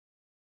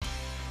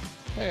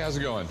Hey, how's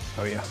it going?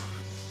 Oh, yeah.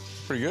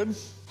 Pretty good?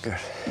 Good.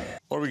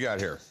 What do we got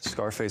here?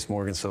 SCARFACE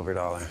Morgan Silver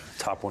Dollar,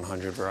 top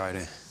 100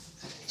 variety.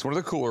 It's one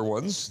of the cooler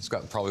ones. It's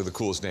got probably the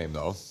coolest name,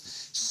 though.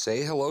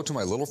 Say hello to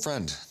my little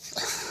friend.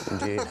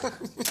 Indeed.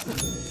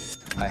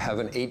 I have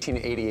an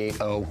 1888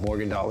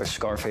 Morgan Dollar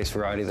SCARFACE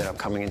variety that I'm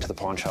coming into the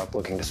pawn shop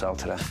looking to sell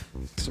today.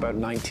 There's about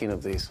 19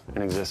 of these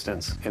in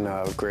existence in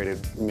graded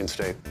mint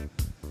state.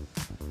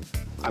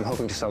 I'm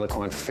hoping to sell the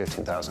coin for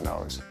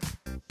 $15,000.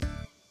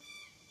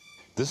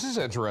 This is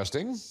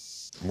interesting.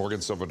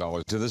 Morgan silver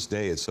dollars. To this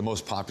day, it's the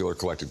most popular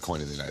collected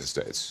coin in the United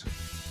States.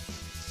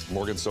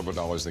 Morgan silver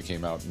dollars, they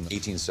came out in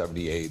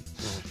 1878.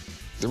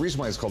 The reason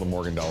why it's called a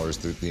Morgan dollar is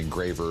that the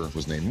engraver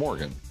was named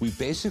Morgan. We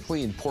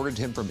basically imported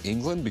him from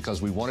England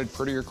because we wanted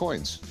prettier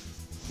coins,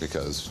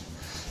 because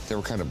they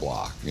were kind of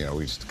blah. You know,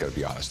 we just got to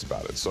be honest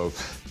about it. So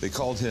they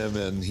called him,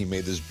 and he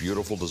made this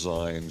beautiful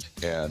design,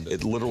 and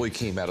it literally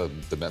came out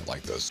of the mint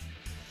like this.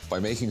 By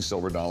making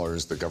silver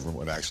dollars, the government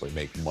would actually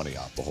make money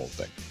off the whole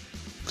thing.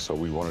 So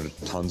we wanted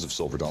tons of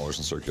silver dollars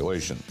in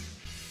circulation.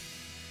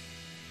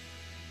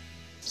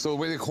 So the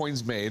way the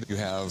coin's made, you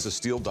have the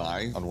steel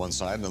die on one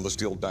side and then the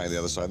steel die on the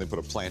other side. They put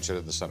a planchet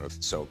in the center.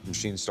 So the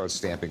machine starts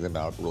stamping them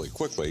out really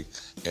quickly,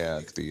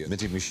 and the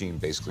minting machine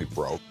basically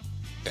broke.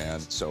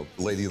 And so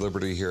Lady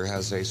Liberty here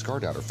has a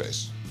scarred out her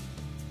face.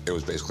 It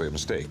was basically a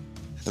mistake.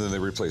 And then they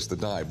replaced the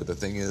die. But the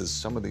thing is,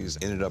 some of these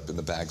ended up in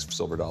the bags of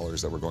silver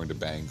dollars that were going to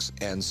banks,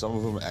 and some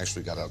of them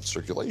actually got out of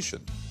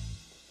circulation.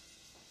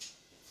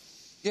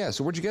 Yeah,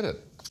 so where'd you get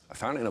it? I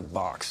found it in a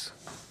box.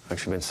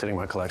 Actually been sitting in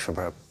my collection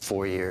for about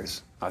 4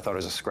 years. I thought it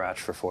was a scratch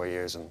for 4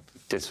 years and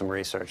did some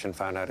research and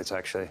found out it's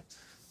actually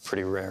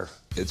pretty rare.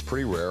 It's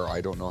pretty rare.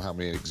 I don't know how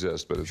many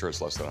exist, but I'm sure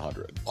it's less than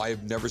 100.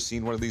 I've never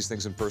seen one of these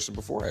things in person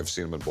before. I've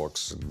seen them in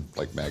books and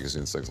like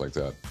magazines, things like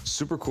that.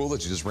 Super cool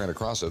that you just ran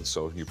across it,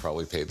 so you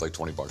probably paid like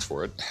 20 bucks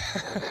for it.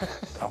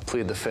 I'll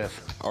plead the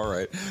fifth. All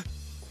right.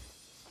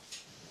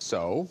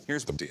 So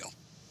here's the deal.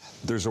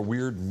 There's a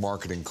weird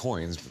marketing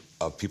coins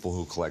of people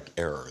who collect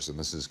errors, and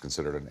this is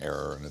considered an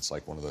error, and it's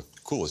like one of the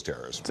coolest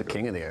errors. It's the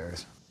king of the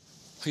errors.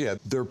 Yeah,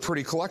 they're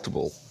pretty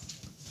collectible.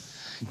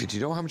 Did you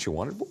know how much you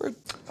wanted for it?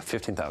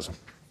 $15,000.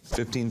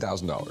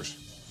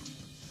 $15,000.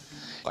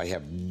 I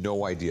have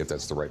no idea if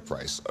that's the right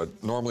price.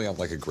 Normally on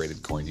like a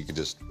graded coin, you can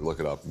just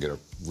look it up and get a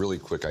really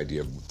quick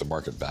idea of the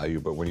market value,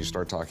 but when you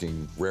start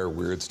talking rare,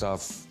 weird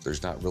stuff,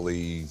 there's not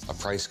really a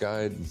price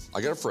guide. I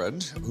got a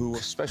friend who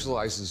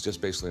specializes just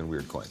basically in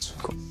weird coins.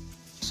 Cool.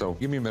 So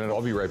give me a minute,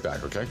 I'll be right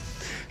back, okay?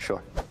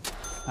 Sure.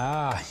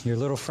 Ah, your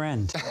little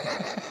friend.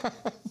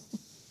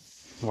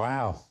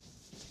 Wow.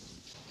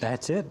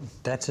 That's it.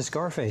 That's a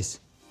SCARFACE.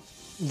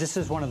 This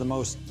is one of the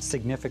most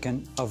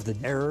significant of the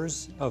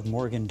errors of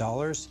Morgan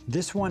dollars.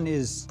 This one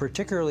is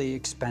particularly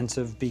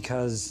expensive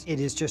because it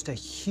is just a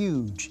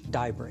huge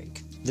die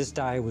break. This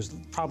die was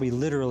probably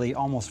literally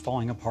almost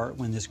falling apart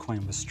when this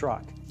coin was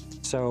struck.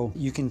 So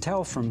you can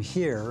tell from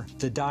here,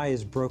 the die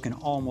is broken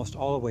almost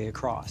all the way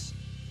across.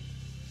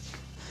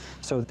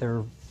 So there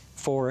are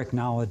 4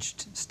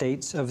 acknowledged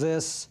states of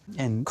this,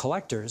 and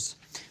collectors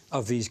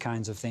of these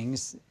kinds of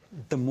things,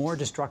 the more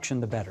destruction,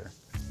 the better.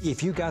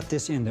 If you got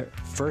this in the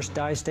first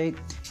die state,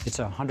 it's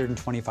a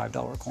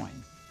 $125 coin.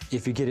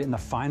 If you get it in the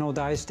final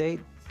die state,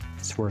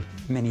 it's worth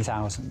many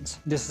thousands.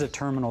 This is a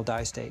terminal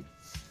die state,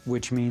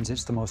 which means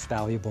it's the most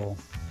valuable.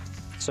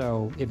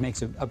 So it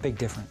makes a big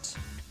difference.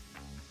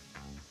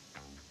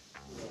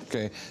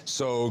 Okay,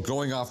 so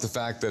going off the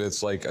fact that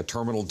it's like a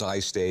terminal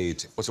die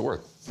state, what's it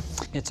worth?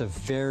 It's a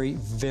very,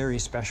 very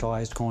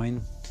specialized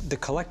coin. The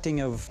collecting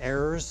of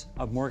errors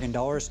of Morgan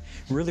dollars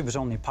really was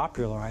only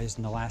popularized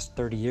in the last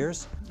 30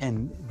 years,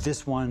 and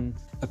this one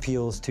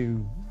appeals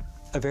to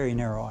a very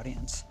narrow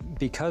audience.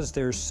 Because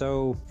they're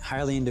so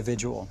highly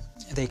individual,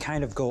 they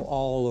kind of go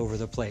all over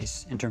the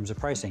place in terms of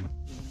pricing.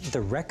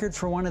 The record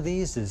for one of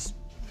these is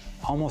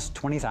almost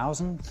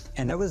 20,000,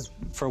 and that was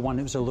for one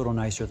that was a little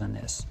nicer than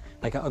this,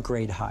 like a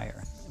grade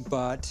higher.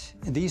 But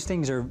these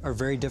things are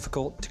very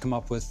difficult to come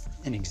up with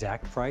an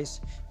exact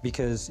price,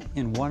 because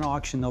in one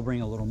auction they'll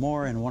bring a little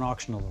more, in one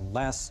auction a little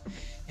less,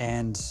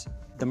 and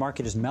the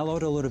market has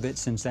mellowed a little bit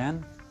since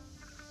then.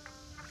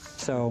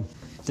 So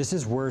this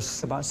is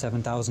worth about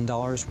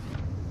 $7,000.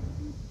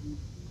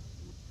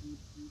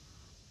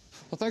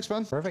 Well, thanks,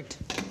 man. Perfect.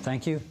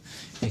 Thank you,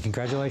 and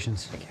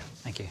congratulations. Thank you.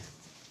 Thank you.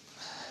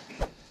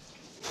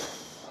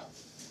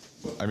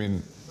 I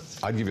mean,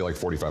 I'd give you like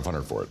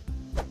 $4,500 for it.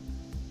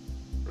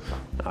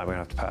 I'm gonna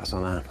have to pass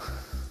on that.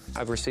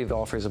 I've received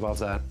offers above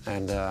that,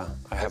 and I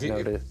have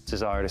no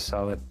desire to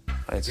sell it.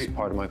 It's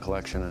part of my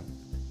collection. And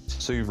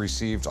so you've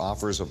received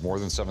offers of more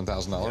than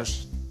 $7,000?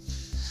 Yes.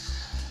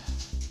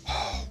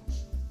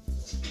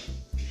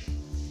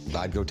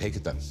 I'd go take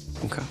it then.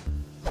 Okay.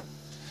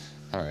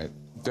 All right.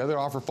 If the other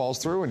offer falls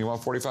through and you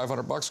want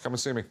 $4,500, come and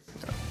see me.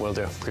 Will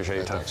do. Appreciate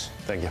your time. Thanks.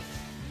 Thank you.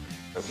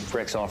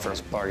 Rick's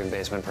offers bargain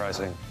basement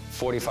pricing.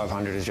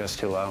 $4,500 is just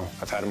too low.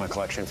 I've had it in my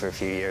collection for a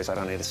few years. I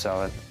don't need to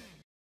sell it.